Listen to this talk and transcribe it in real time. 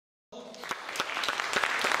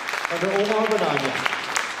under Omar Vidana.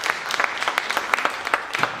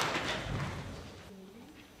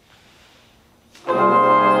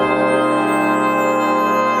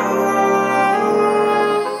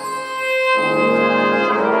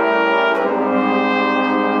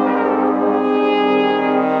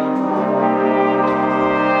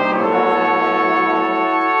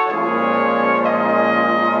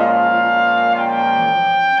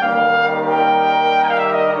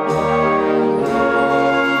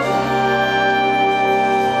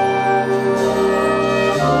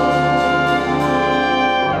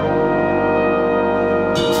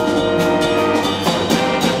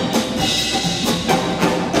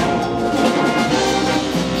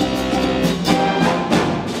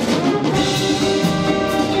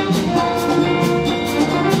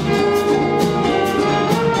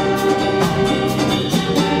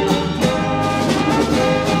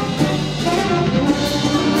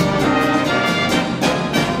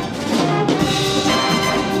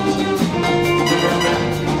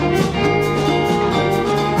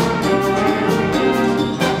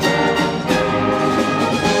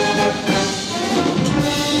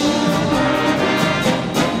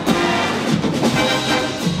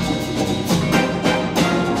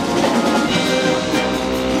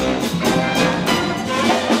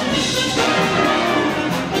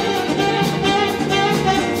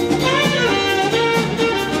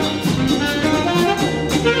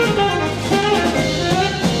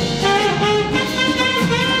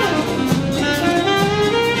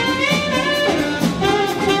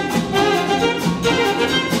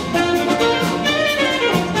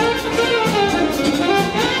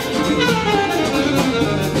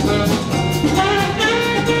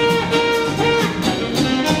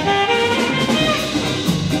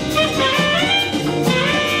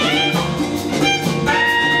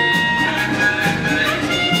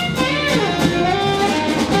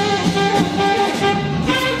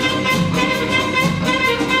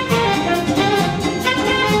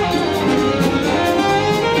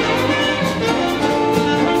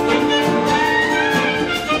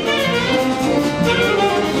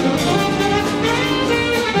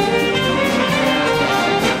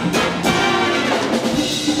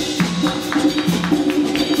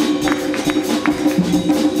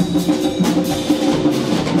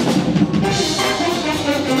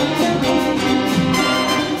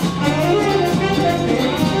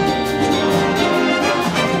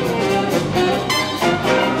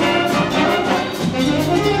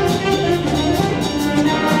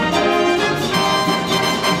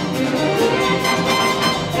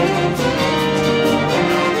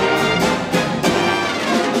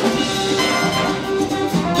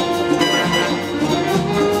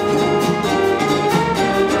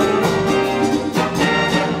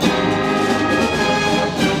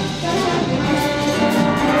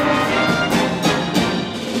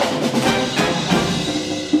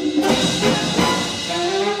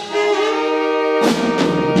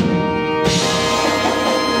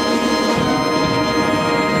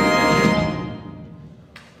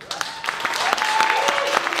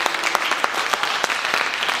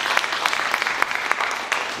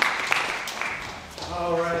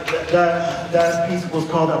 That piece was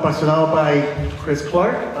called Apasionado by Chris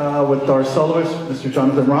Clark, with our soloist, Mr.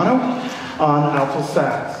 Jonathan Rano, on alto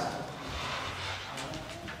sax.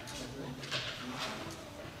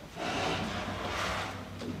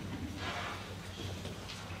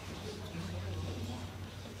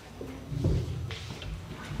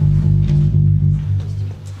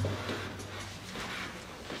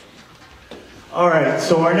 All right,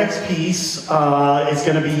 so our next piece is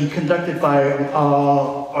going to be conducted by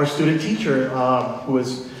our student teacher who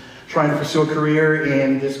is trying to pursue a career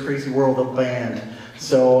in this crazy world of band.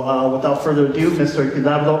 So without further ado, Mr.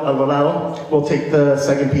 Guillermo Alvarado will take the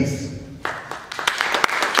second piece.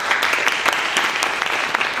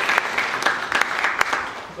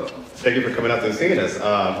 Thank you for coming out to see us.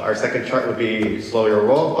 Our second chart would be Slow Your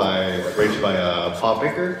Roll, arranged by Paul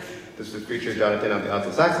Baker. This would feature Jonathan on the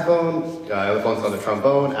alto saxophone, Alfonso on the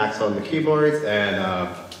trombone, Axel on the keyboards, and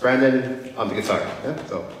Brandon on the guitar. Yeah?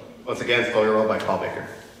 So once again, Slow Your Roll by Paul Baker.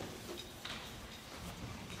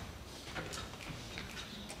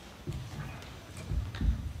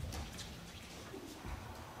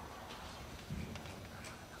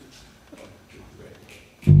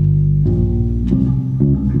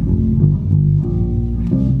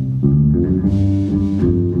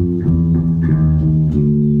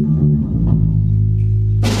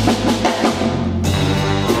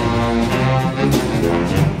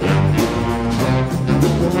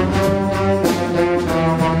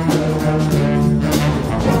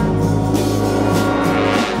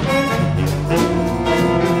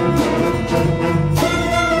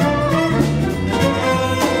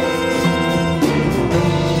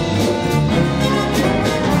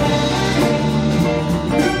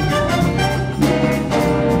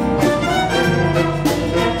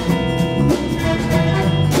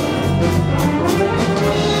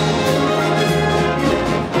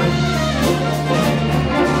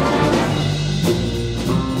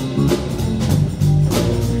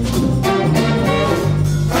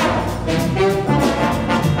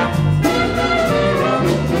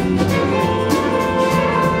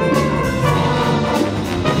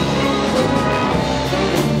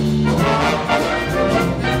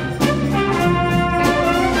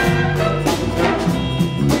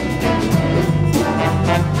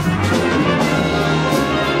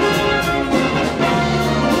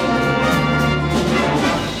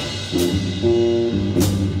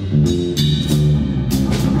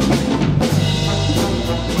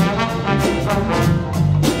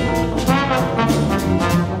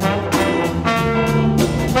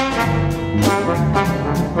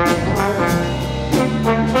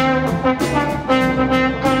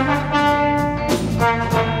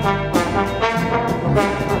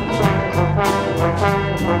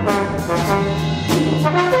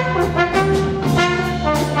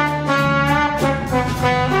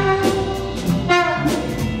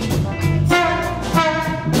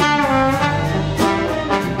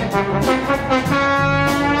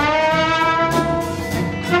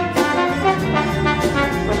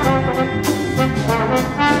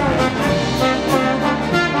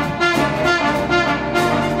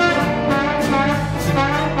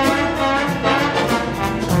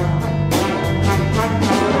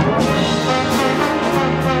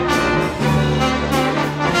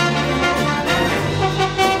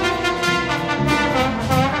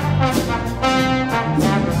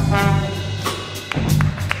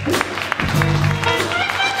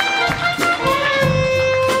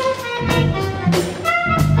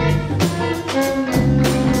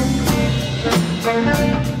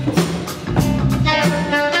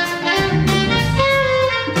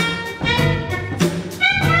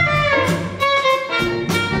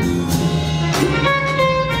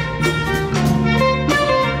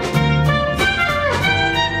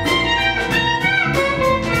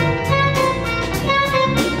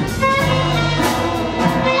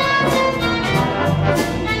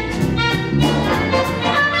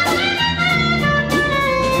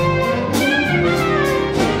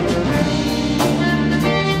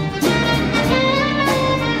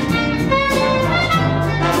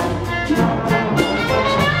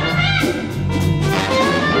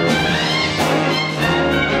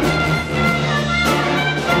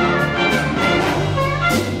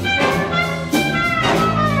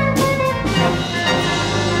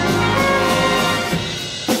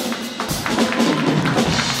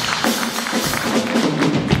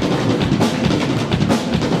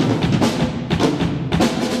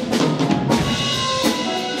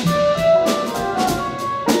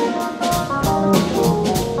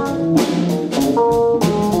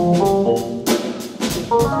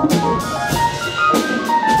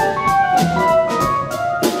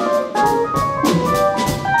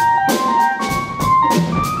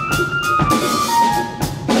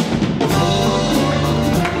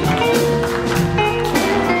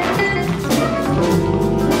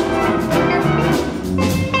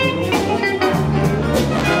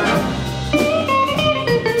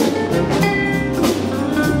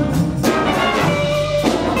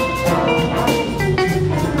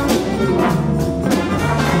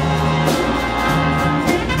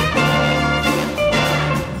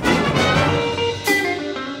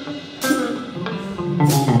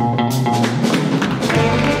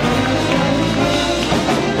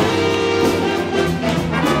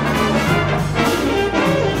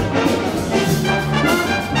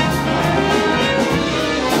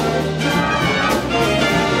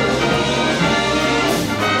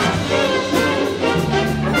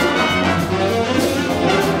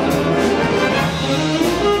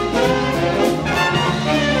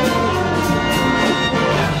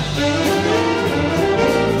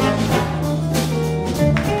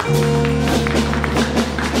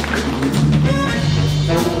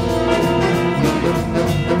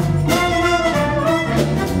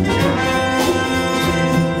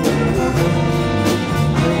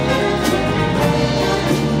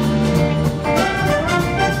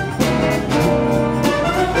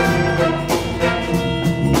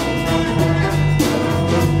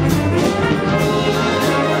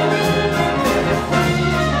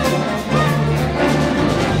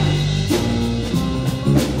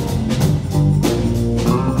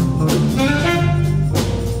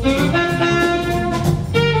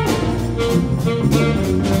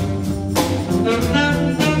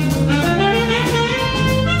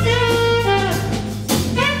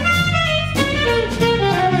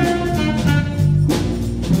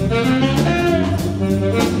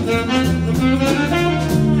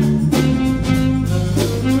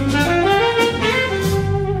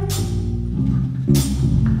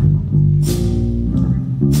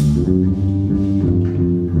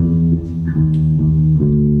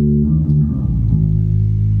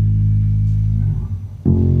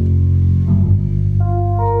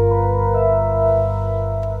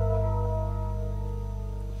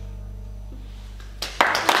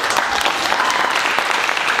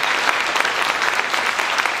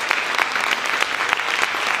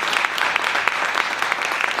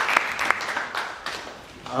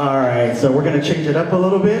 so we're gonna change it up a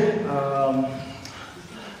little bit.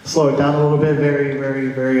 Slow it down a little bit. Very, very,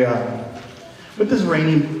 very. With this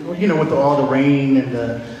rainy, you know, with all the rain and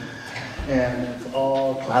it's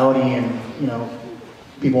all cloudy, and you know,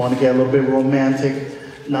 people want to get a little bit romantic.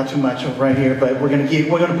 Not too much right here, but we're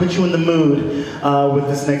gonna put you in the mood with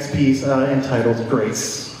this next piece entitled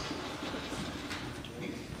Grace.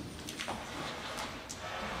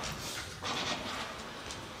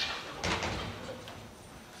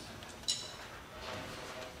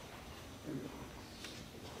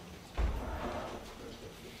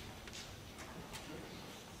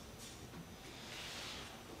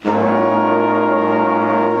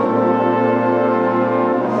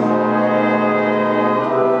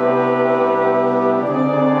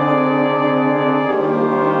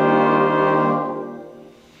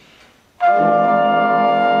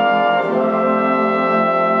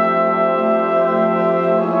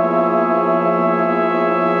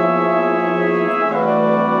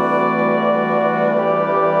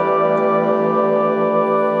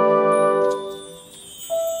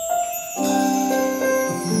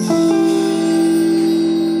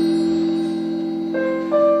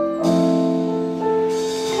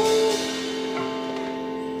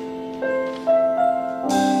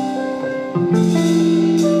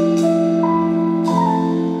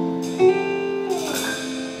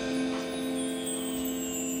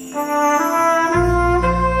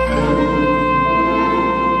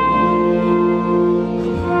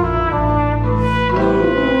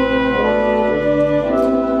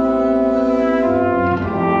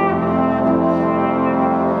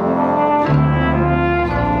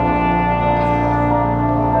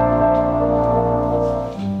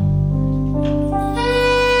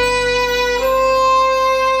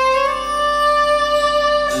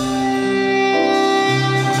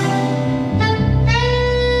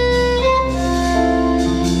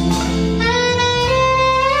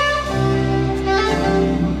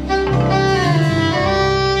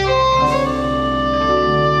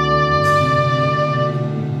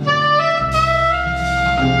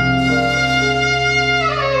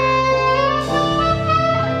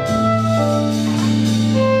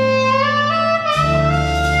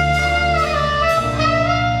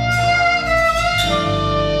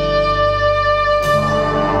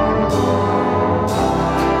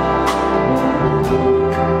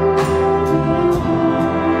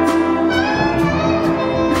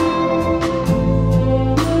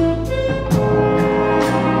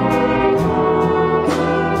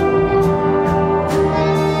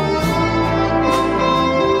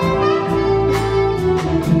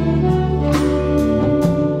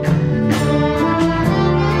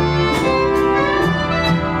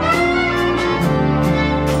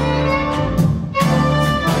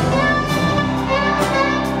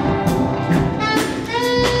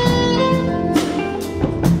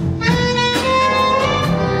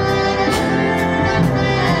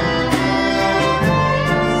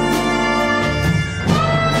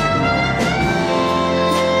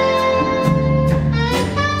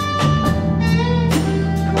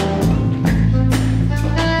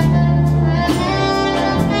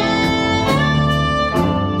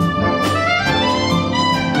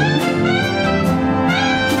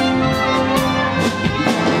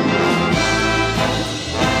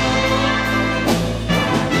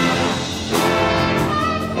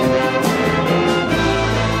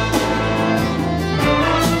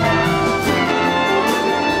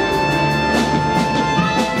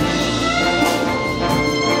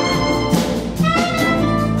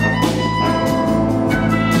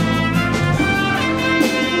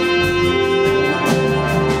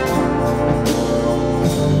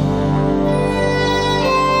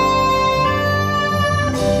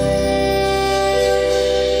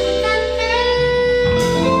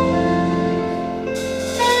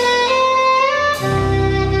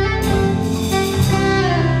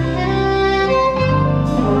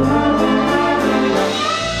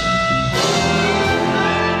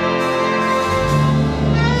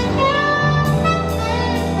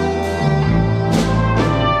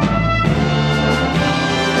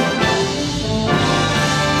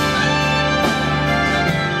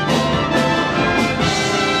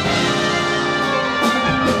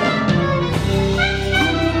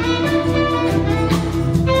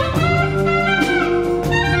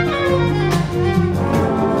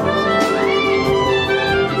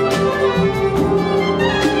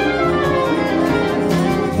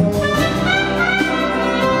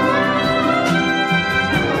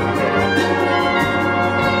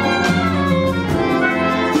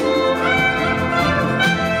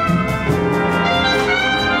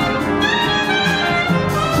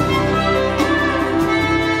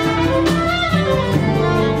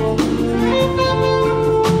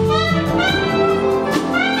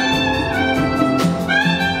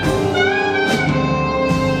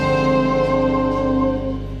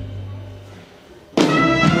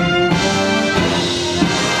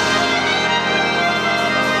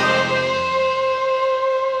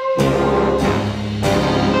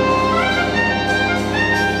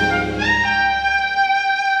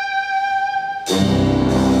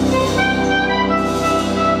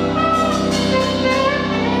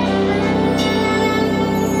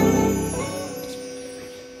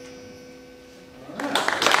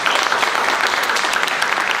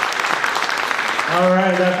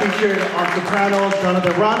 right, that featured on soprano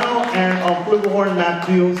Jonathan Rano and on flugelhorn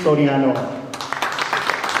Matthew Soriano.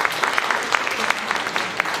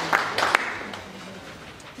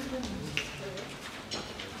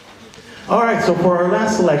 All right, so for our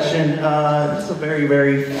last selection, this is a very,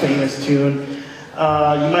 very famous tune. You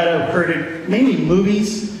might have heard it mainly in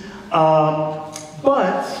movies,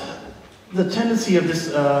 but the tendency of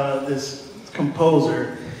this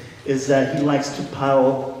composer is that he likes to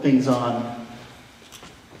pile things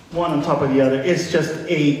one on top of the other. It's just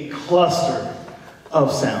a cluster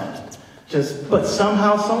of sound. But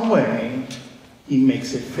somehow, some way, he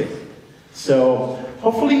makes it fit. So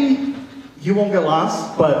hopefully you won't get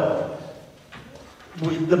lost, but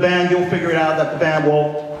the band, you'll figure it out that the band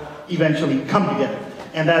will eventually come together.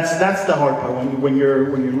 And that's the hard part when you're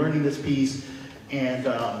learning this piece and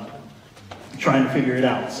trying to figure it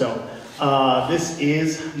out. So this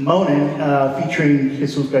is Moanin', featuring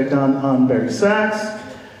Jesus Gaitan on Barry sax,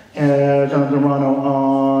 Jonathan Rano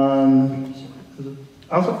on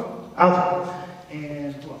alto,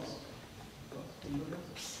 and who else?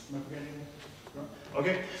 Am I forgetting?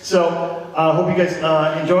 Okay, so hope you guys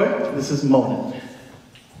enjoy. This is Moanin'.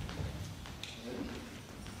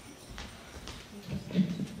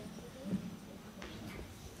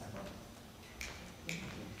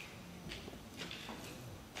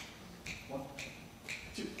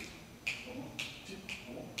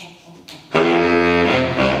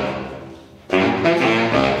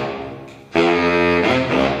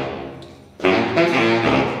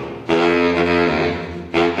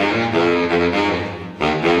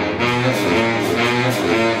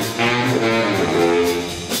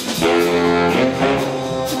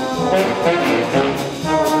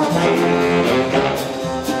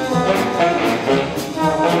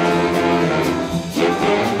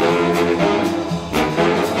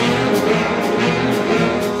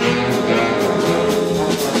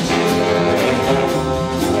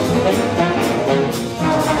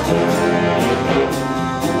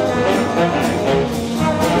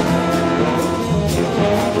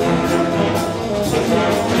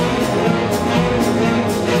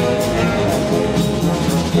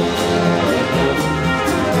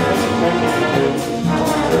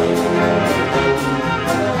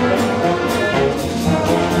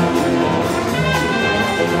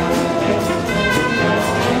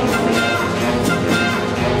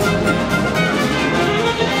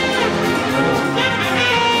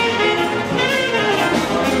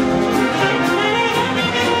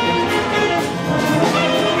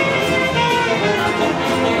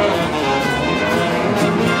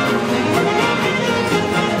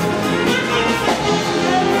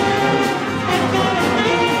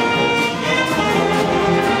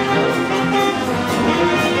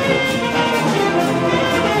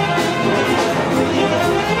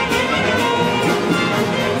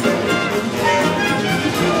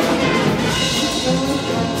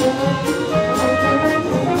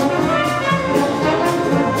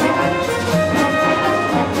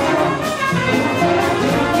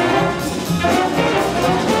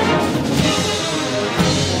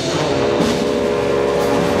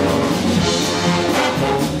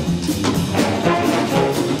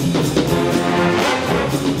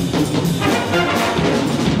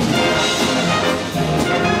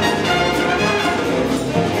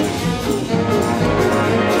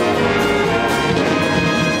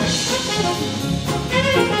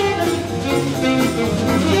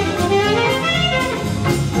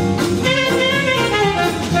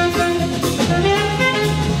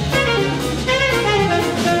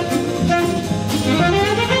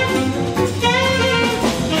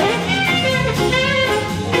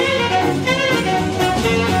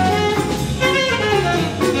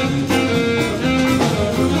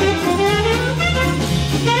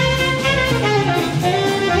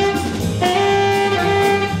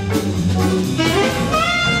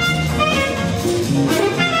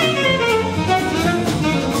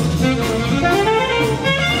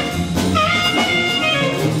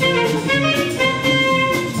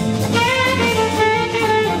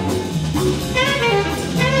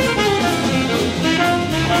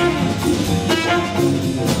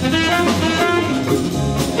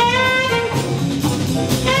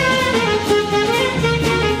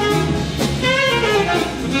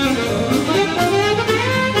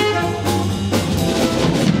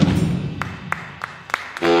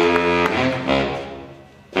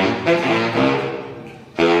 Thank you.